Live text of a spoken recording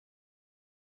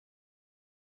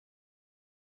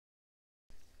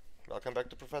Welcome back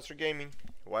to Professor Gaming.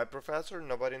 Why Professor?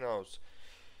 Nobody knows.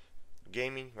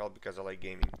 Gaming? Well, because I like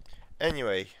gaming.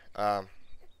 Anyway,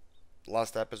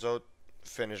 last episode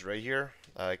finished right here.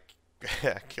 I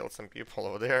killed some people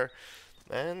over there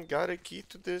and got a key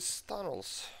to these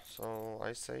tunnels. So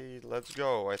I say let's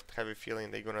go. I have a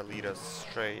feeling they're gonna lead us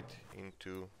straight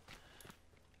into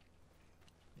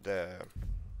the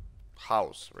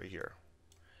house right here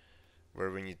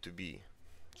where we need to be.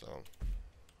 So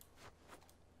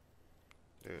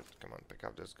dude, come on, pick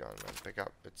up this gun, man. Pick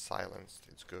up. It's silenced.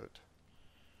 It's good.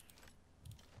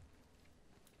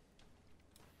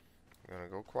 I'm gonna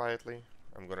go quietly.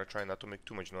 I'm gonna try not to make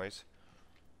too much noise.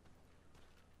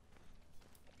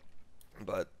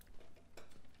 But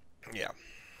yeah.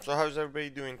 So how's everybody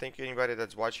doing? Thank you anybody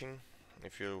that's watching.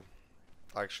 If you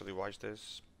actually watch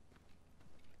this,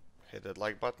 hit that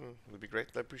like button. Would be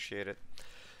greatly appreciate it.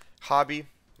 Hobby,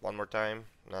 one more time.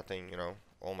 Nothing, you know.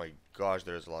 Oh my gosh,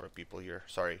 there's a lot of people here.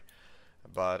 Sorry,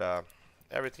 but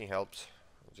everything helps.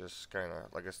 Just kind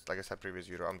of like I said previous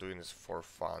video. I'm doing this for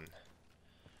fun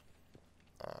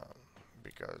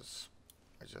because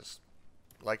I just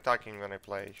like talking when I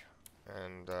play,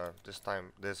 and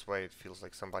this way it feels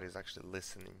like somebody's actually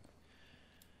listening.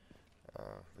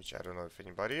 Which I don't know if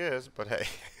anybody is, but hey,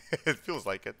 it feels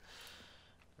like it.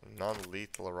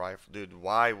 Non-lethal rifle, dude.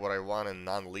 Why would I want a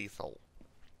non-lethal?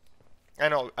 I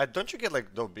know. Don't you get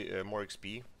like more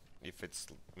XP if it's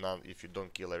not if you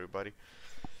don't kill everybody?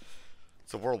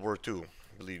 It's a World War II,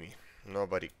 believe me.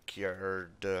 Nobody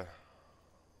cared. Okay.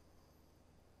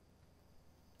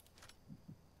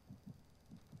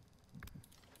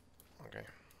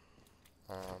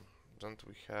 Don't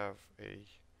we have a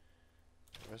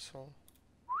vessel?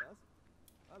 Yes?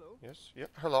 Hello? Yes. Yeah.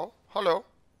 Hello. Hello.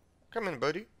 Come in,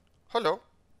 buddy. Hello.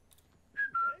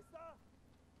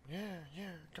 Yeah.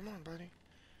 Yeah. Come on, buddy.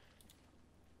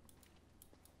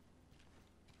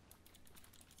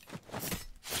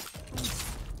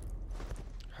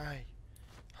 Hi.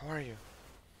 How are you?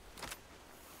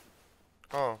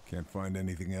 Oh. Can't find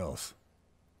anything else.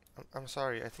 I'm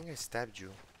sorry. I think I stabbed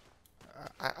you.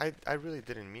 I really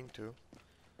didn't mean to.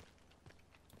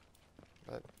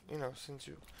 But you know, since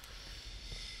you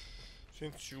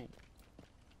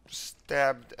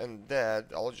stabbed and dead,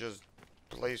 I'll just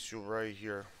place you right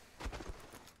here.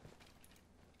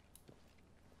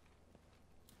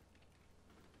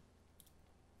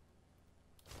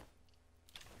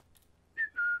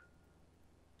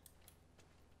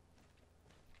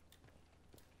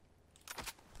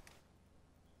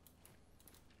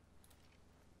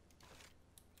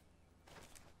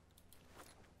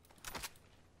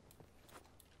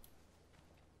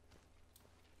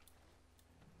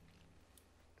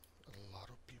 A lot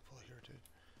of people here, dude.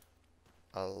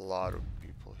 A lot of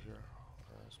people here.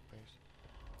 Space.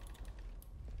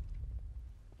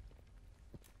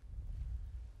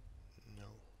 No.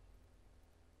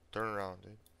 Turn around,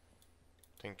 dude.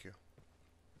 Thank you.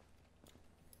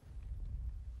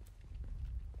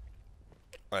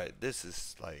 Alright, this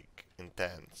is like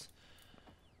intense.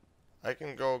 I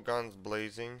can go guns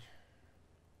blazing.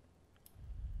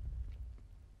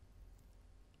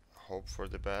 Hope for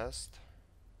the best.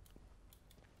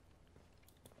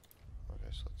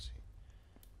 Okay, so let's see.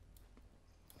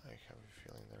 I have a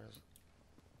feeling there's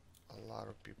a lot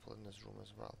of people in this room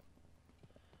as well.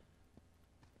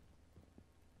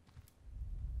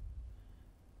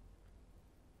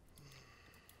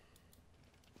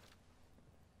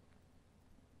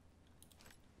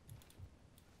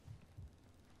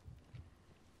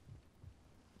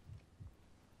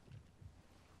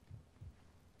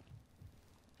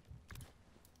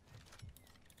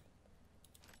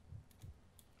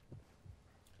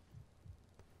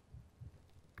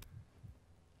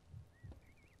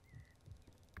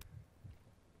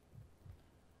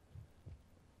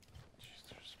 Jeez,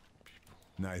 there's people.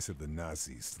 Nice of the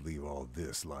Nazis to leave all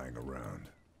this lying around.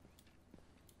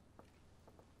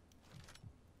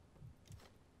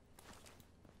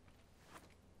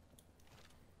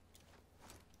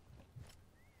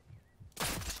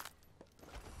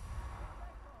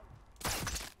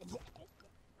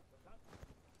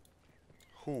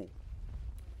 Who?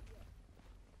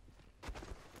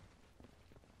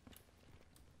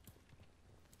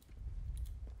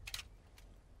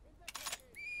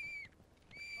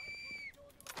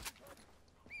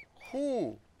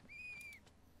 Who?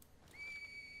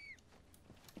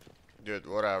 Dude,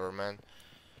 whatever, man.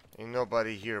 Ain't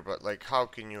nobody here, but like, how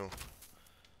can you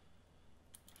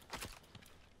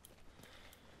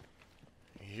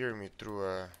hear me through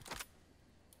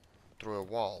a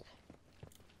wall?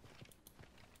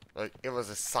 Like, it was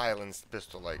a silenced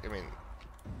pistol. Like, I mean,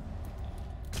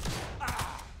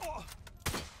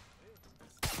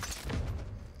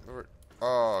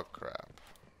 Oh crap.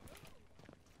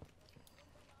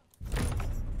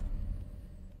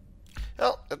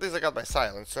 Well, at least I got my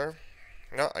silencer.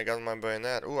 No, I got my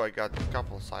bayonet. Ooh, I got a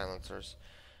couple silencers.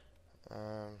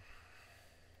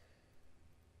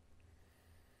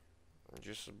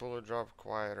 Just a bullet drop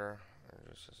quieter.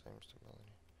 Just the same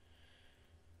stability.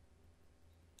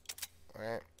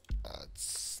 Alright,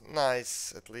 that's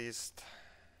nice at least.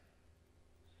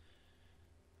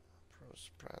 Pro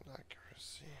spread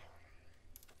accuracy.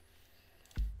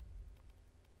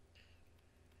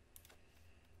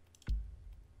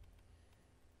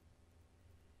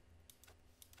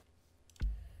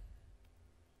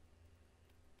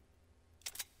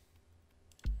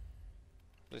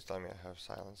 Please tell me I have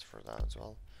silence for that as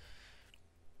well.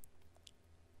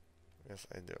 Yes,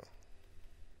 I do.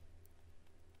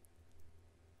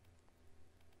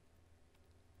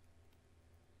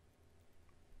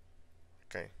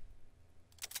 Okay.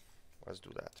 Let's do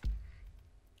that.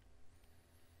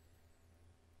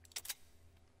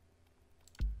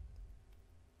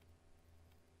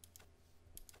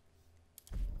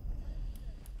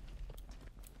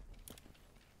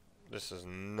 This is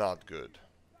not good.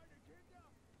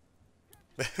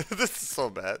 This is so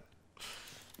bad.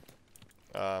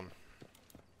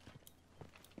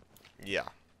 Yeah.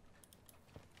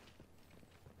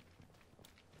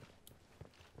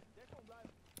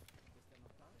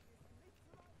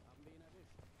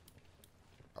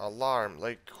 Alarm.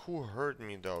 Like, who heard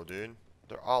me though, dude?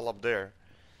 They're all up there.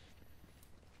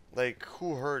 Like,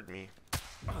 who heard me?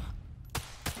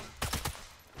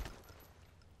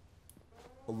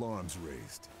 Alarms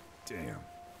raised. Damn.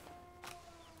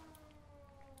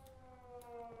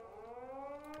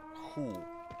 Who?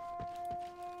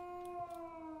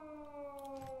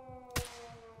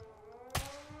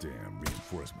 Damn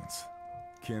reinforcements.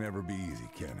 Can't ever be easy,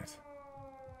 can it?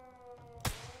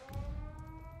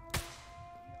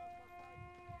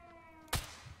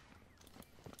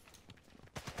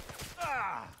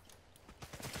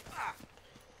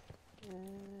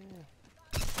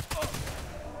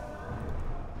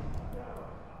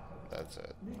 That's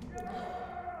it.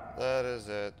 That is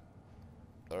it.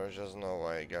 There's just no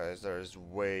way, guys. There's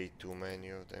way too many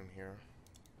of them here.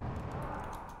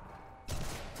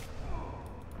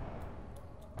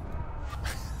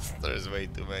 There's way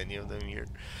too many of them here.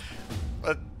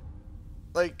 But,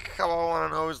 like, how I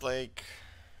want to know is, like,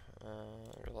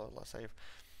 reload, let's save.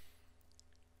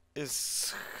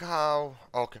 Is how...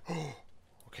 Okay.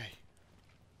 Okay.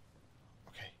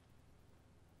 Okay.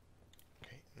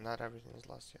 Okay. Not everything is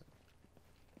lost yet.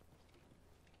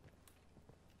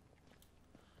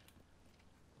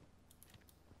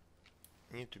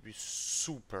 Need to be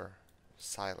super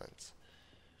silent.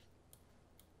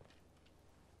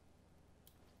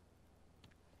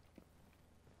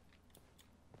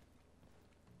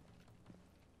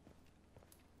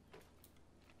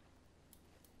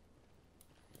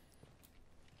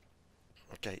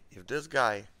 Okay, if this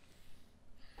guy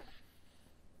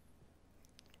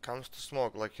comes to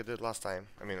smoke like he did last time,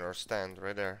 I mean, or stand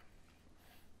right there,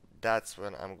 that's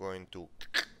when I'm going to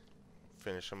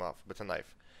finish him off with a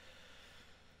knife.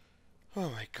 Oh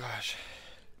my gosh.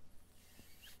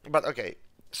 But okay,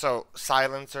 so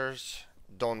silencers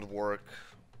don't work,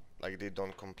 like they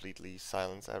don't completely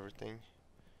silence everything.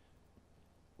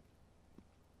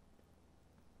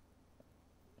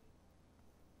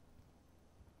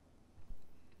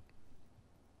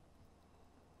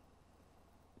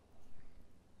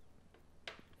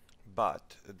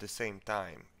 But at the same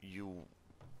time, you,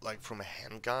 like from a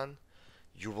handgun,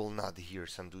 you will not hear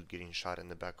some dude getting shot in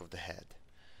the back of the head.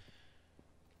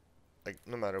 Like,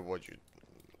 no matter what you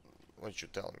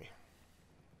tell me.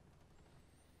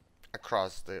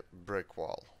 Across the brick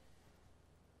wall.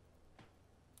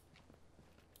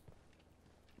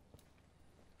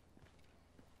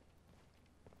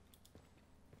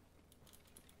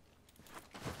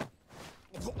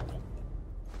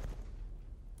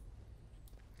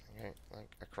 Okay,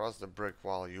 like across the brick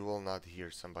wall, you will not hear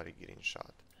somebody getting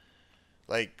shot.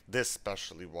 Like this,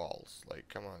 especially walls. Like,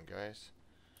 come on, guys.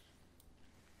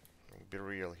 Like, be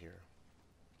real here.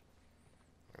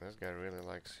 This guy really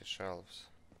likes his shelves.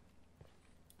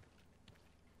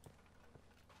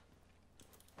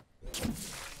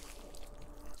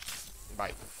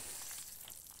 Bye.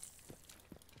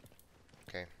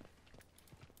 Okay.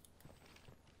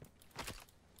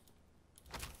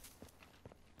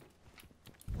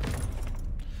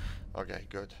 Okay,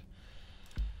 good.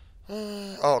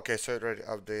 Oh, okay, so it already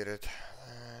updated.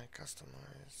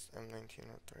 Customize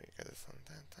M1903. Get this on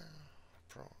that.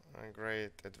 Pro.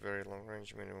 Great at very long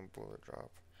range, minimum bullet drop.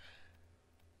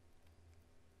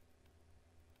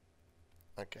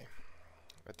 Okay.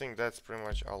 I think that's pretty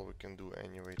much all we can do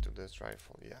anyway to this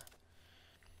rifle, yeah.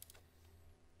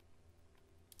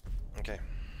 Okay.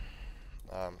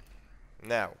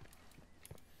 Now.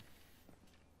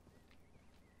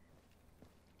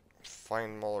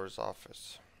 Find Muller's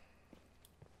office.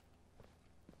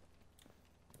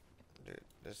 Dude,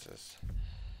 this is...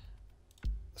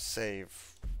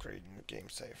 Save. Create new game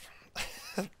save.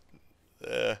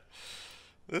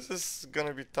 This is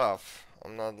gonna be tough.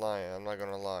 I'm not lying. I'm not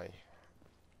gonna lie.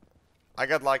 I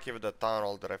got lucky with the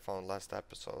tunnel that I found last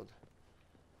episode.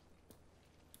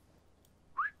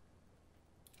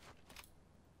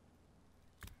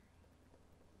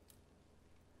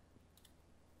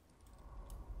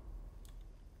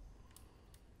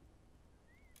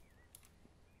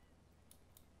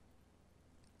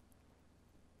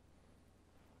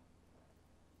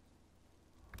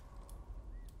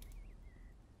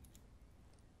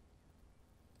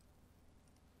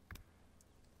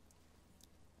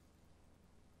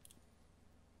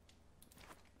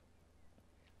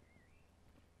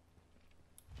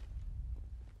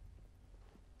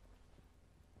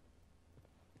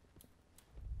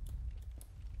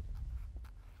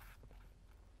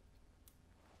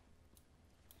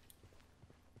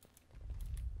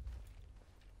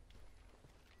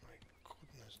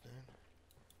 Goodness, dude.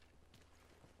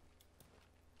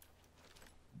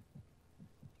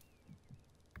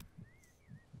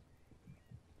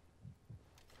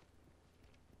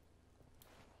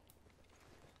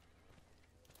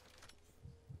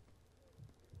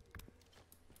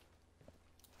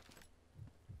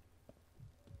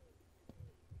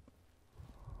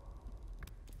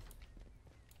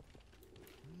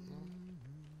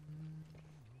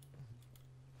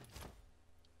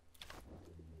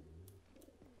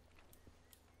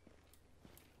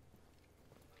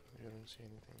 You don't see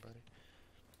anything, buddy.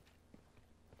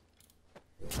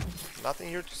 Nothing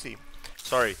here to see.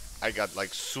 Sorry, I got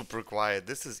like super quiet.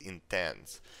 This is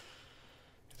intense.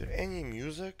 Is there any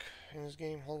music in this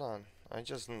game? Hold on. I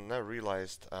just now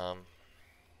realized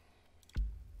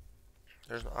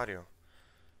there's no audio.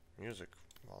 Music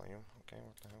volume. Okay,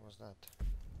 what the hell was that?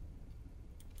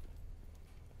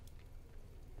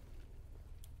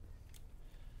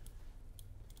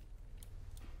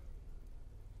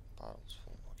 Bottles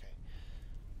full. Okay.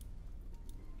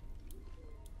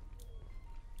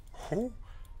 Who?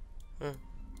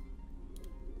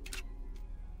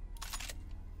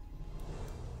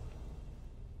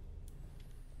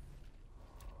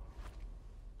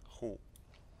 Who?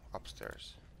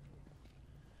 Upstairs.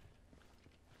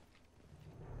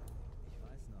 Ich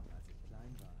weiß noch, als ich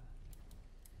klein war.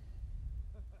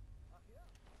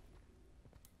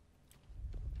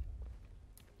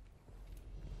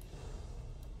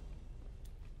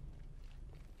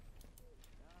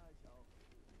 Ja, ich auch.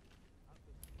 Hab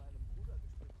das mit meinem Bruder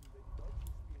gestritten, der die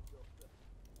Deutschen spielen durfte.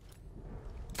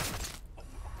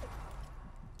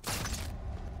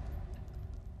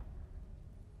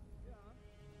 Ja,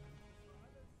 das war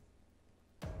alles.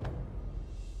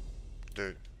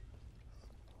 Dude.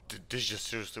 Did this just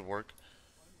seriously work?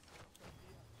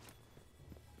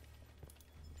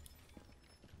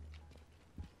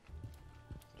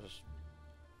 Just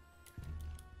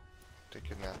take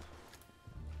a nap.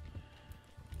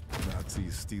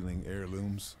 Nazis stealing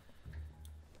heirlooms?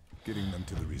 Getting them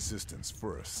to the resistance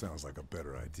first sounds like a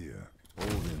better idea.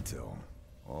 Old intel.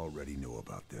 Already know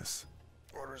about this.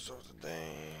 Orders of the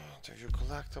day. Interview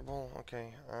collectible.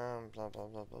 Okay. Blah blah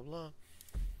blah blah blah.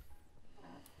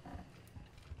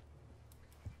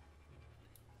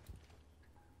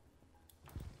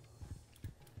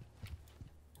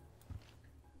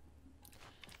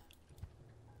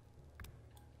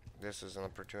 This is an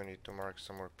opportunity to mark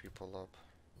some more people up.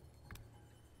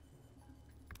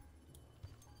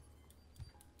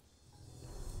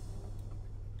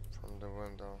 From the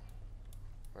window.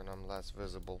 When I'm less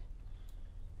visible.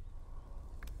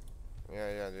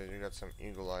 Yeah, dude, you got some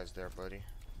eagle eyes there, buddy.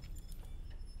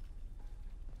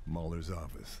 Mahler's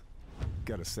office.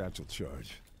 Got a satchel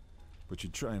charge. But you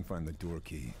try and find the door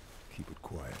key. Keep it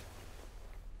quiet.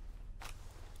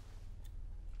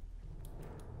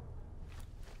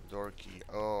 Door key.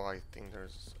 Oh, I think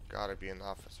there's gotta be an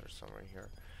officer somewhere here.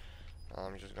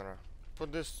 I'm just gonna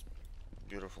put this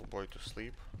beautiful boy to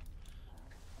sleep.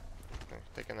 Okay,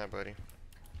 take a nap, buddy.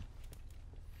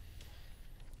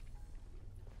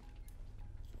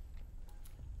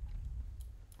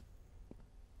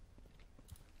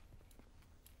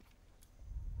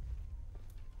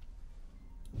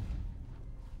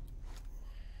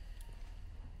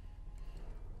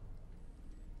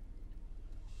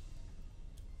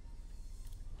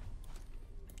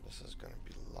 This is gonna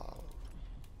be loud.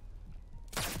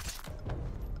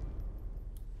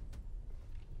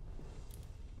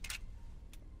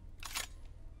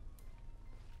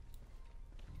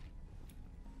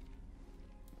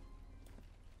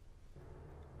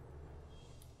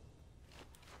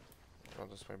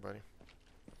 this way, buddy.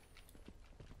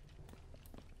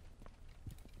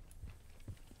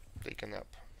 Take a nap.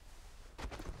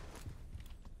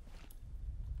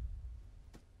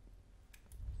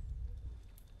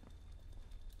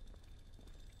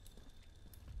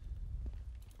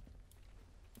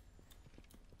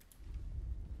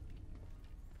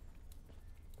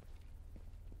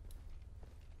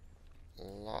 A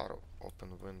lot of open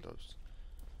windows.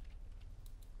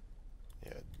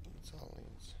 Yeah, it's all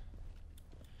leads.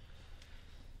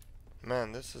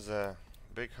 Man, this is a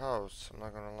big house, I'm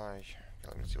not gonna lie. Okay,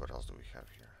 let me see what else do we have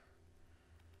here.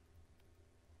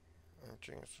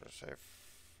 Entrance for safe.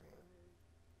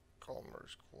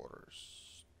 Calmer's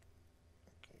quarters.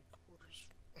 Okay,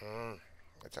 quarters.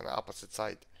 It's on the opposite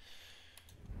side.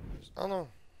 Oh no,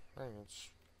 dang, it's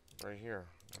right here.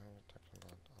 I'm talking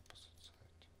about the opposite side.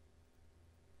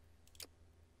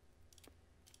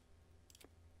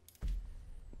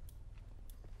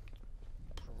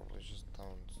 Probably just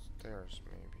downstairs,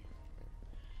 maybe.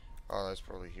 Oh, that's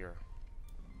probably here.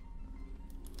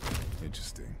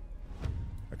 Interesting.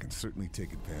 I can certainly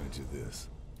take advantage of this.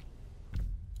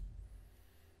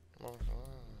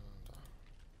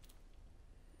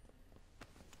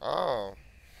 Oh,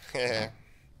 yeah.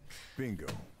 Bingo.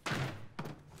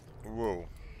 Whoa.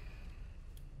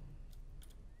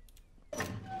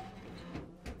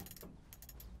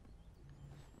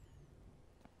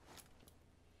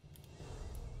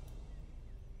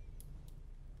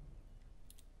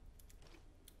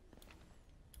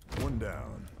 One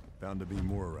down. Bound to be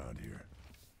more around here.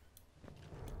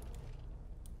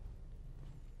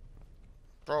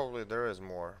 Probably there is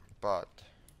more, but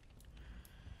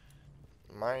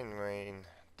my main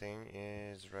thing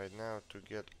is right now to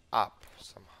get up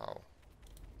somehow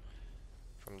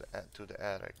from the to the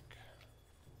attic,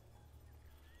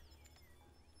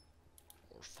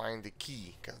 or find the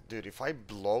key. 'Cause dude, if I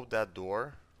blow that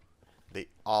door, they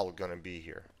all gonna be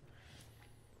here.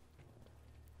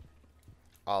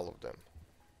 All of them.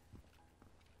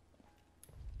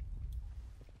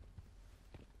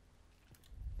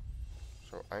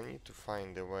 So I need to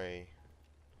find a way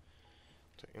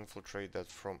to infiltrate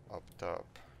that from up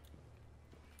top.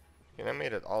 And I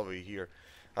made it all the way here.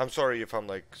 I'm sorry if I'm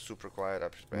like super quiet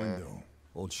up there. Window.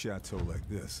 Old chateau like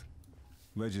this.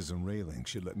 Ledges and railings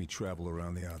should let me travel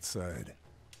around the outside.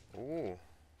 Ooh.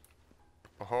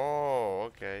 Oh,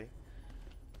 okay.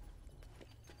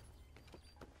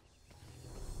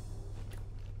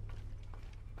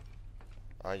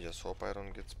 I just hope I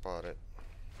don't get spotted.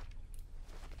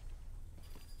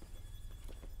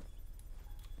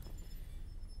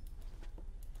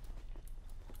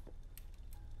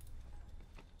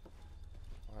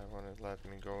 Why won't it let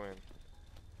me go in?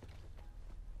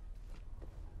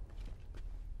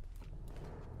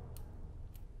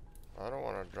 I don't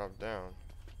want to drop down.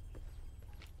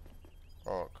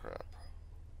 Oh crap.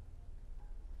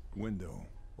 Window.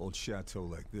 Old chateau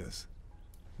like this.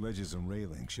 Ledges and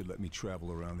railings should let me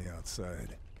travel around the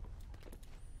outside.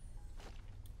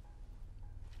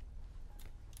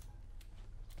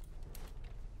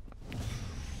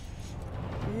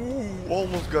 Ooh,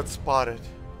 almost got spotted.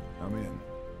 I'm in.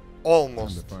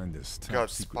 Almost Time to find this top got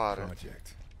secret spotted.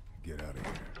 project. Get out of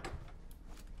here.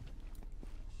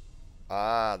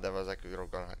 Ah, that was like we were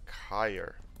gonna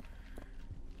higher.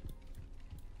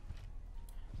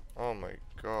 Oh my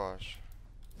gosh.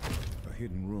 A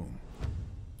hidden room.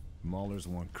 Mahler's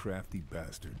one crafty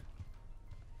bastard.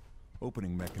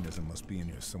 Opening mechanism must be in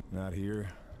here some. Not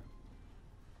here.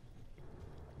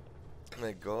 Oh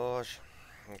my gosh.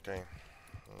 Okay.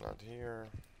 Not here.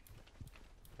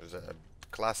 Is that a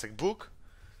classic book?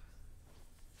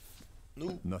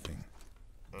 No. Nothing.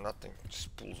 Nothing.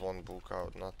 Just pulls one book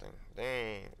out. Nothing.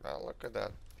 Dang. Well, look at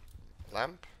that.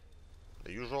 Lamp.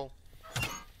 The usual.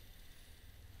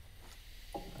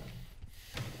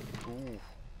 Ooh.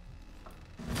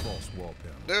 False wall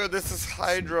panel. Dude, this is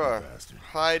Hydra. Sneaky bastard.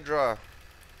 Hydra.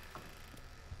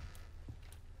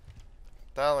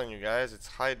 Telling you guys, it's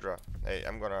Hydra. Hey,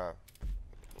 I'm gonna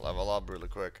level up really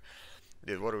quick.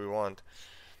 Dude, what do we want?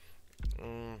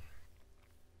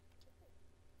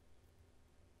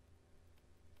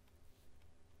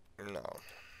 No.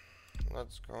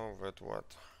 Let's go with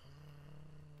what?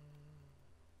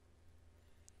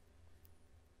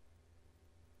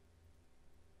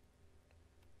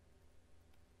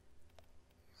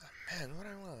 Man, what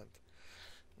I want?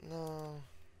 No.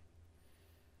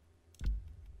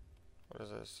 What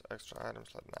is this? Extra items?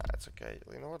 Nah, it's okay.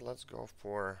 You know what? Let's go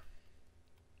for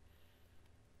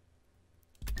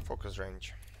focus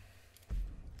range.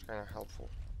 It's kind of helpful.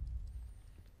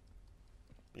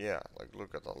 Yeah, like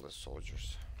look at all these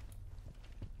soldiers.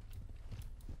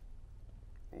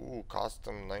 Ooh,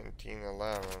 custom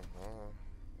 1911.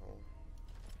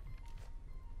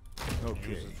 Okay,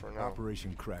 Use it for now.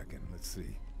 Operation Kraken. Let's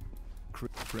see.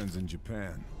 Friends in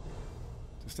Japan.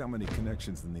 Just how many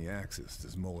connections in the Axis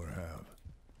does Muller have?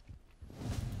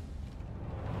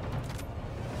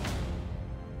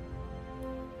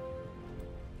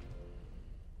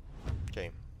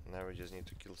 Okay, now we just need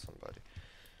to kill somebody.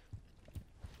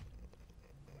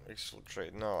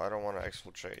 Exfiltrate. No, I don't want to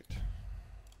exfiltrate.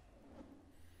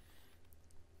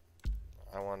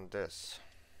 I want this.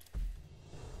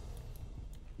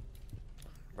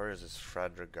 Where is this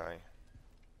Frederick guy?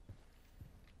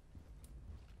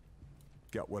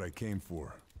 Got what I came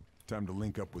for. Time to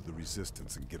link up with the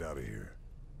Resistance and get out of here.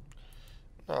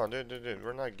 No, dude,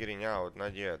 we're not getting out.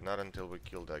 Not yet. Not until we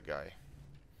kill that guy.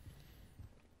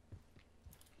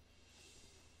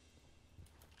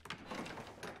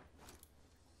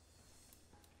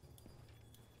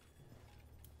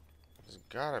 There's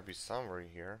gotta be somewhere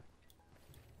here.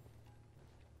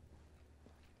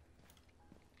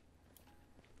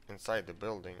 Inside the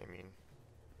building, I mean.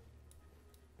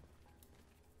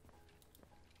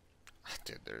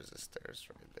 Dude, there's the stairs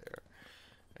right there.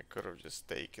 I could have just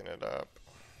taken it up.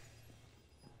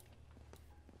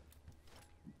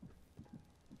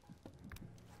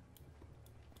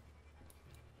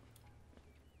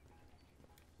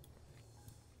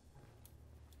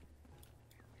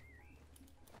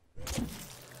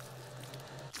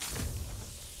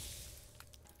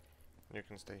 You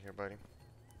can stay here, buddy.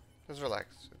 Just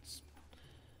relax. It's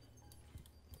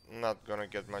not gonna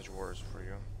get much worse for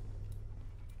you.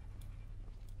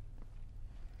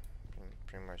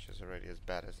 Pretty much is already as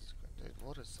bad as it's going. Dude,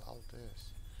 what is all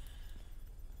this?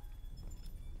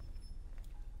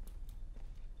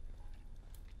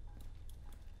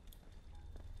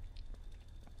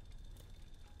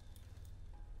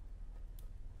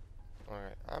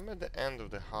 Alright, I'm at the end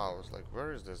of the house. Like,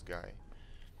 where is this guy?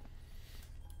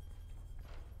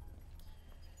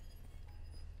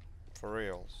 For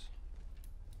reals.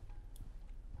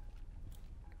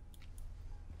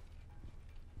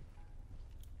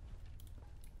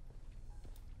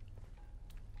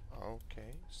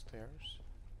 Okay, stairs.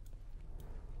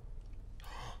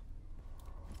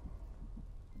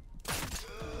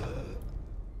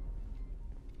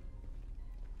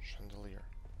 Chandelier.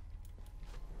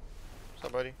 So,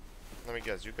 buddy, let me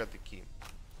guess, you got the key.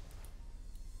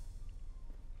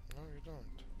 No, you don't.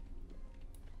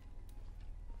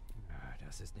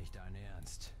 Das ist nicht dein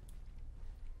Ernst.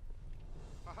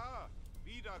 Haha,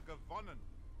 wieder gewonnen.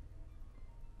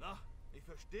 Na, ich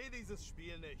verstehe dieses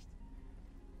Spiel nicht.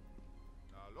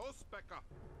 Na los, Becker.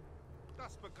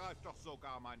 Das begreift doch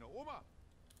sogar meine Oma.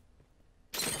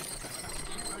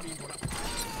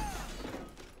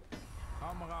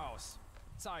 Komm raus.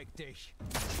 Zeig dich.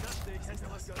 Ich dachte, ich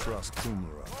hätte was gehört. Trust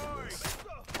Kumar after this.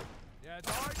 Der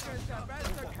Deutsche ist der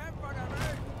beste Kämpfer der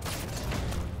Welt.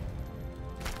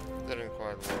 Didn't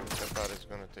quite work. I thought it's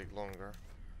gonna take longer.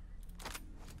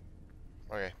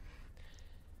 Okay.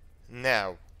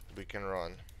 Now we can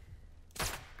run.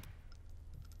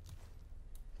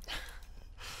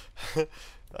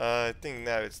 I think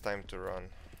now it's time to run.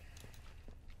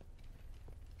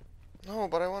 No,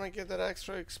 but I want to get that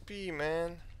extra XP,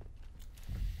 man.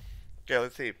 Okay,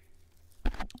 let's see.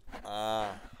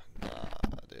 Nah,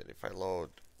 dude. If I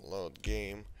load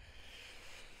game,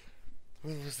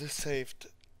 when was this saved?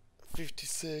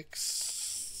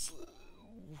 56.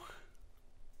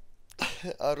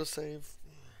 Autosave.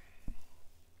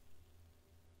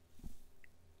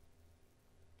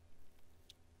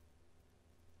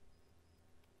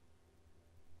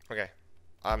 Okay,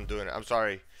 I'm doing it. I'm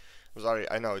sorry.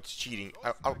 I know it's cheating.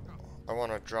 I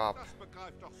want to drop Das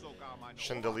begreift doch sogar meine Oma.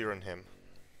 Chandelier on him.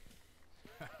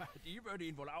 Die würde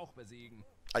ihn wohl auch besiegen.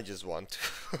 I just want.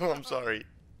 I'm sorry.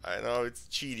 I know it's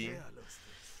cheating, Sehr lustig.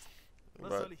 Was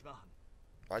but soll ich machen?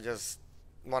 I just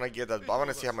want to get that. I want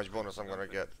to see how much bonus I'm gonna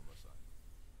get.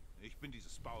 Ich bin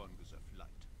dieses Bauerngesöff leid.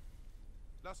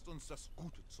 Lasst uns das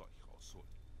gute Zeug rausholen.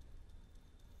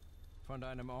 Von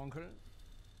deinem Onkel?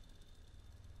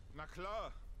 Na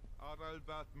klar,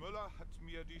 Adalbert Müller hat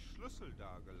mir die Schlüssel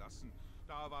dagelassen.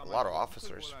 Da war A mein lot of Onkel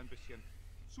officers. wohl ein bisschen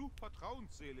zu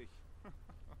vertrauensselig.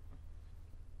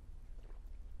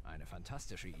 Eine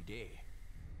fantastische Idee.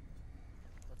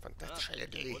 Fantastische Ja,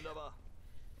 Idee. wunderbar.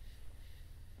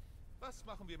 Was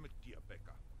machen wir mit dir,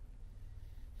 Becker?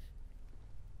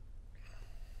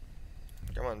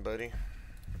 Come on, buddy.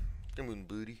 Come on,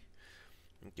 buddy.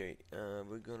 Okay,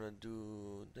 we're gonna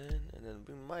do then, and then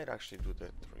we might actually do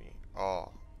that 3.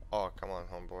 Oh, come on,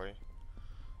 homeboy.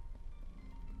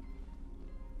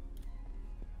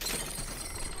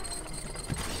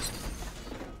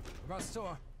 Was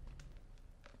zur...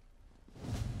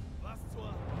 Was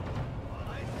zur...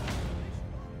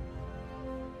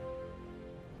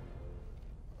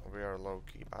 We are low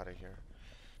key out of here.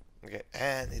 Okay,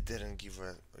 and it didn't give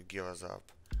us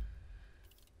up.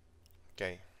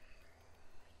 Okay.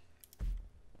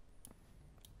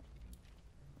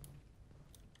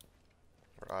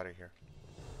 We're out of here.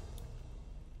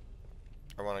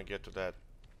 I want to get to that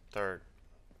third.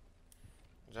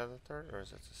 Is that the third, or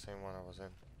is it the same one I was in?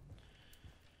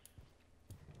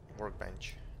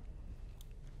 Workbench.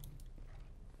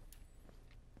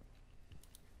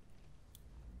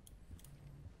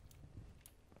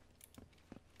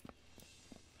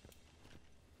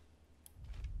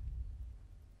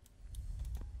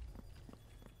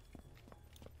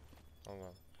 Hold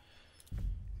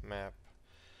on. Map.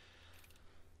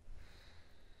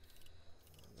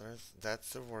 That's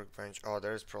the workbench. Oh,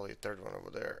 there's probably a third one over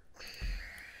there.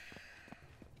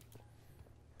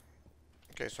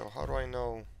 Okay, so how do I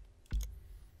know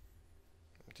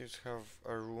these have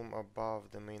a room above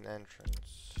the main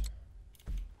entrance?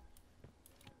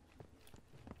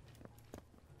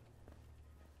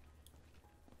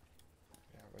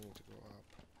 Yeah, we need to go up.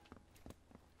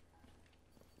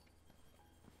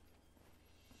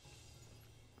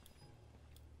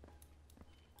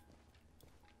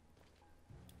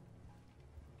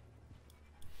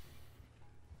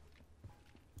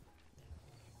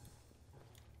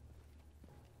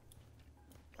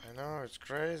 I know, it's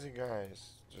crazy,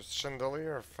 guys. Just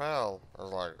chandelier fell. I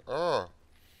was like, oh,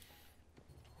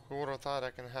 who would have thought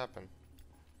that can happen?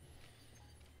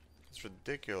 It's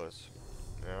ridiculous,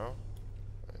 you know?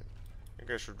 You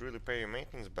guys should really pay your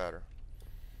maintenance better.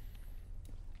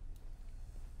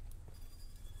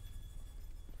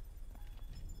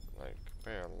 Like,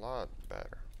 pay a lot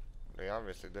better. They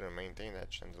obviously didn't maintain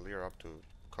that chandelier up to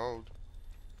code.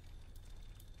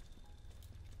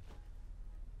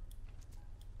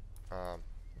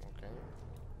 Okay.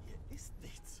 Hier ist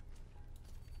nichts.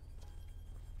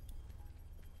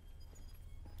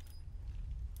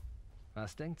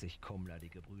 Was denkt sich Kummler, die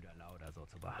Gebrüder Lauder so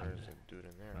zu There's behandeln? a dude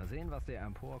in there. Mal sehen, was der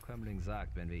Emporkömmling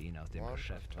sagt, wenn wir ihn aus dem What?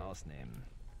 Geschäft rausnehmen.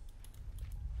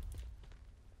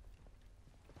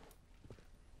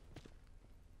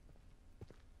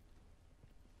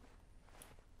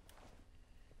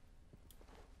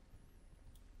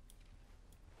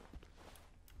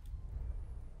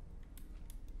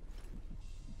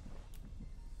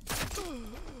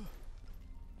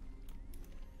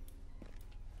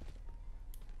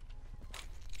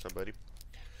 What's up, buddy?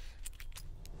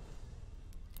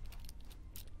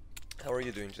 How are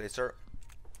you doing today, sir?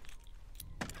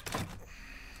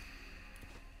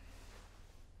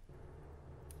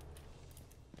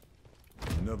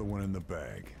 Another one in the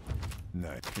bag.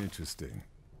 Nice. Interesting.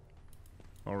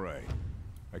 All right.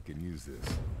 I can use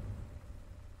this.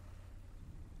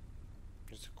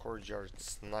 It's a courtyard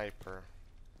sniper.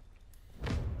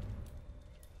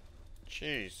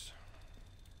 Jeez.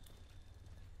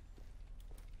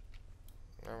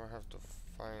 Now I have to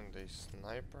find a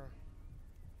sniper.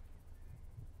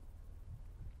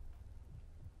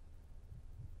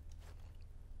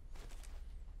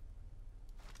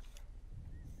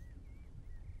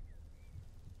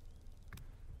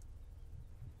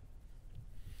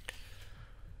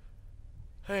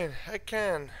 Hey, I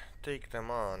can take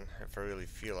them on if I really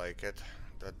feel like it.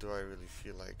 But do I really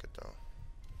feel like it though?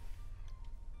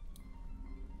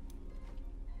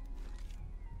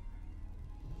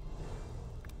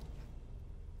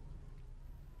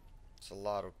 It's a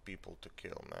lot of people to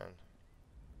kill, man.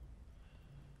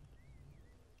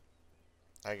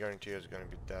 I guarantee it's gonna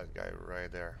be that guy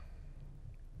right there.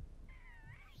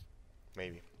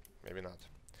 Maybe, maybe not.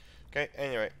 Okay,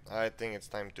 anyway, I think it's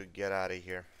time to get out of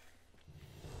here.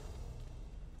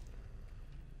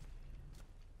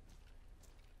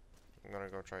 I'm gonna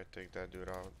go try to take that dude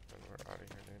out, and we're out of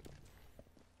here, dude.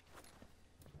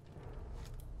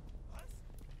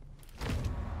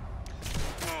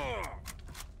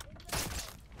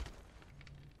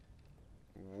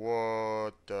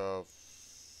 What the f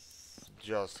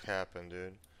just happened,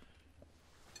 dude?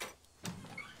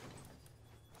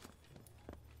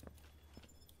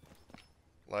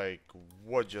 Like,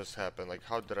 what just happened? Like,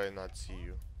 how did I not see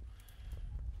you?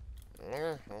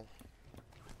 Okay, well.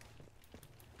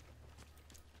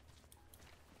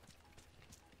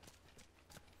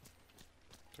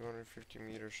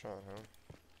 250-meter shot, huh?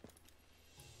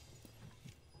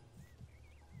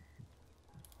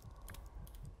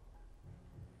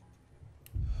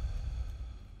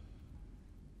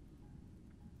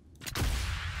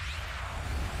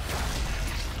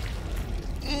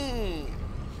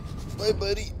 Bye,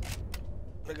 buddy.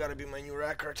 That gotta be my new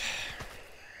record.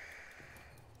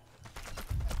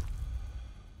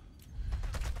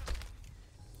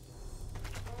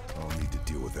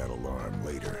 deal with that alarm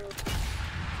later.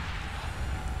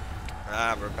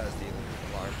 Ah, we're past the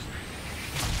alarms.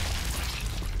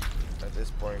 At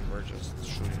this point, we're just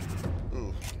shooting.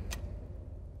 Ooh.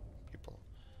 People.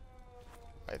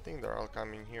 I think they're all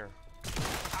coming here.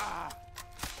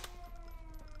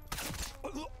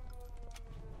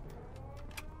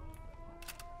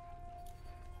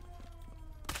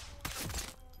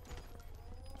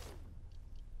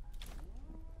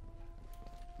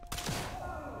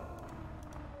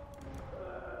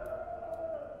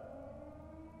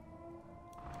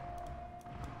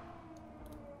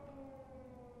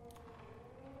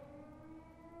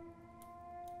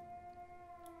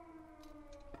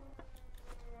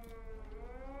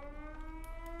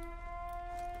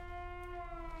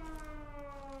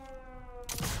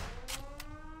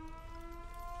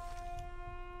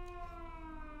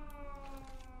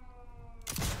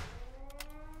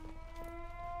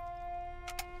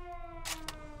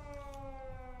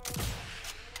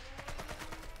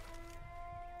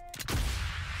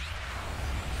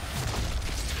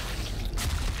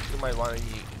 You might want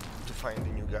to find a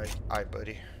new guy. Aye,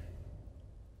 buddy.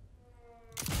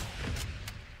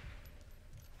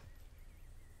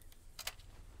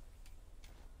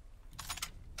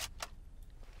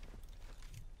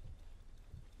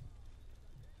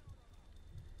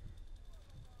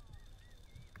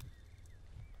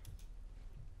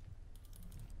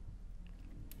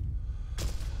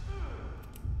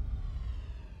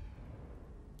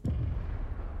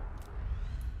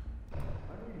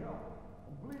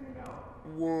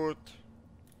 What?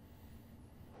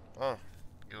 Oh,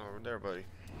 go over there, buddy.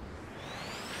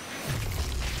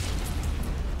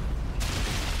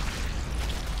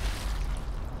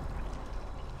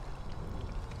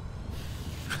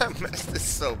 I messed this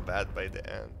so bad by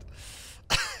the end.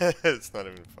 It's not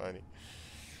even funny.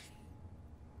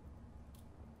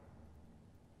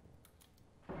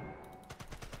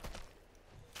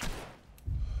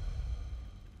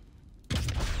 That's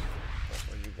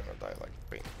why you're gonna die like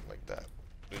that.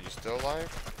 Are you still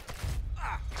alive?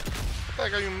 What the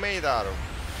heck are you made out of?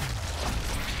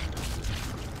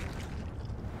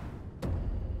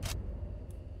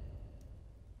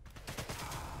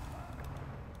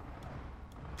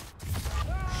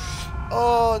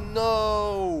 Oh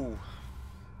no!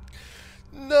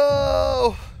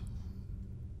 No!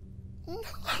 No!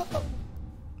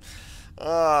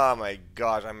 Oh my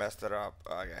gosh, I messed it up.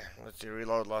 Okay, let's see,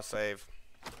 reload, lost save.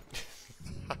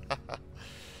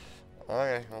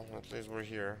 Okay, well, at least we're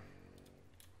here.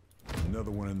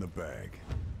 Another one in the bag.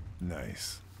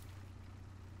 Nice.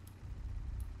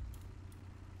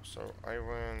 So I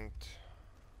went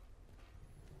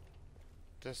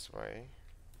this way.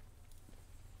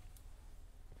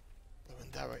 I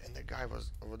went that way, and the guy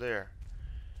was over there.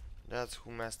 That's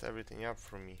who messed everything up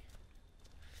for me.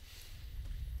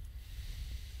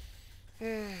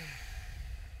 Yeah,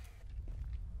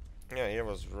 he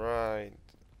was right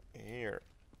here.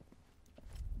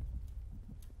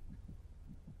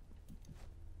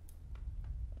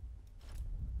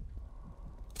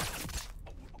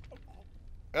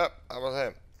 Yep, that was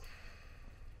him.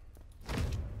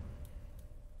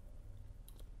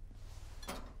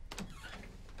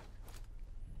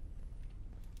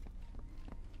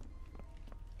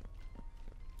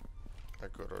 I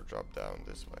could have dropped down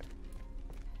this way.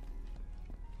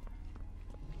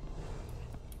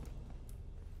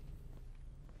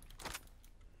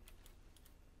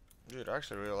 Dude, I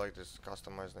actually really like this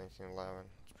customized 1911.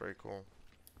 It's pretty cool.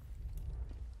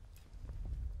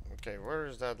 Okay, where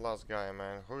is that last guy,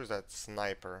 man? Who is that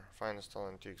sniper? Find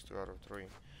stolen antiques, 2 out of 3.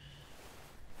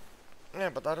 Yeah,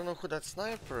 but I don't know who that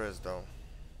sniper is, though.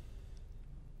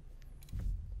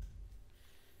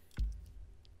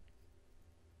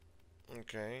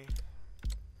 Okay.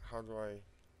 How do I...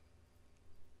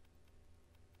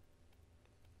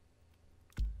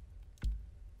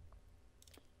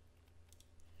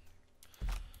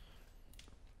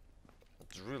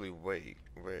 It's really vague.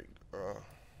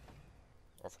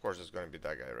 Of course it's gonna be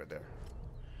that guy right there.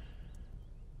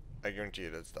 I guarantee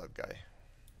you that's that guy.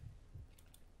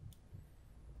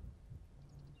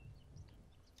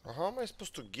 Well, how am I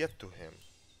supposed to get to him?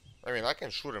 I mean, I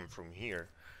can shoot him from here.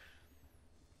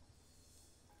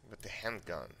 With the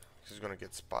handgun. He's gonna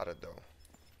get spotted though.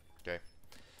 Okay.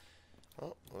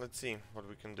 Well, let's see what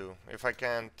we can do. If I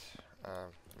can't,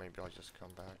 maybe I'll just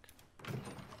come back.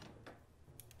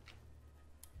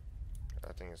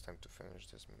 I think it's time to finish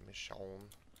this mission.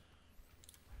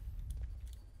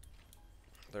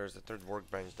 There's the third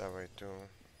workbench that way too.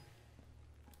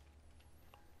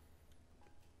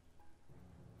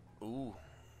 Ooh.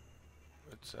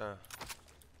 It's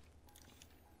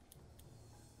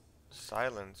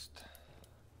silenced.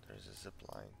 There's a zip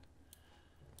line.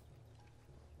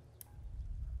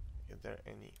 Are there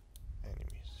any enemies?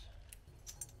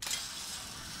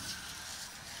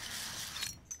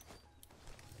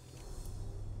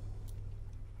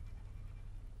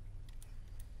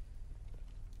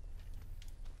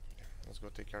 Let's go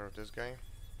take care of this guy.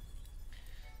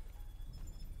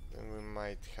 Then we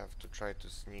might have to try to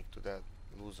sneak to that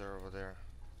loser over there.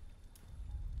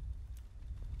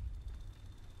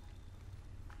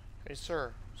 Hey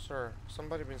sir,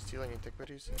 somebody been stealing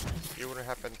antiquities? You wouldn't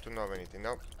happen to know of anything?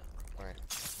 Nope. Alright,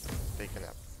 take a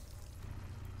nap.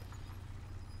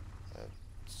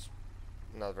 That's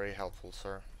not very helpful,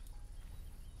 sir.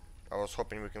 I was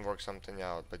hoping we can work something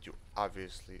out, but you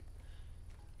obviously...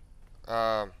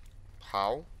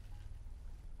 how?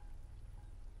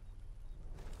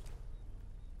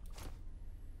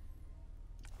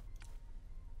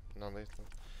 Non-lethal.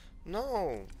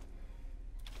 No!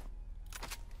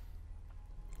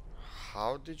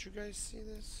 How did you guys see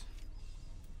this?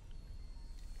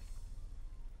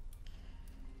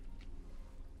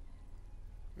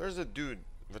 There's a dude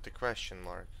with a question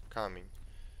mark coming.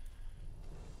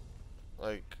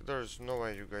 Like, there's no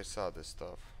way you guys saw this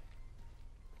stuff.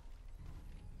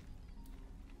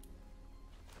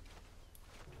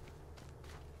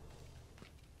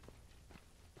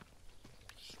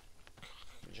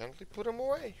 Gently put him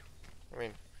away. I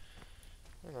mean,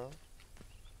 you know.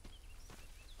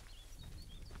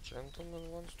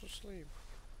 Gentleman wants to sleep.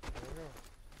 There we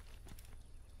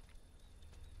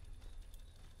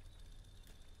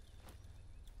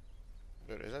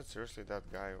go. Dude, is that seriously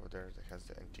that guy over there that has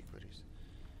the antiquities?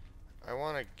 I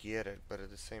want to get it, but at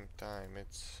the same time,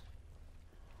 it's...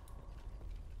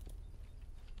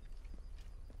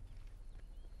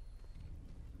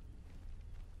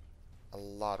 a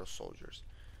lot of soldiers.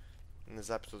 And this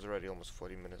episode's already almost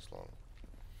 40 minutes long.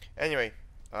 Anyway,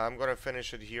 I'm gonna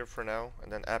finish it here for now,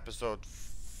 and then episode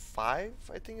 5,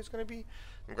 I think it's gonna be.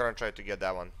 I'm gonna try to get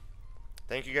that one.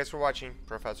 Thank you guys for watching.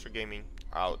 Professor Gaming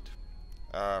out.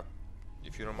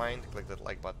 If you don't mind, click that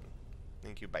like button.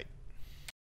 Thank you. Bye.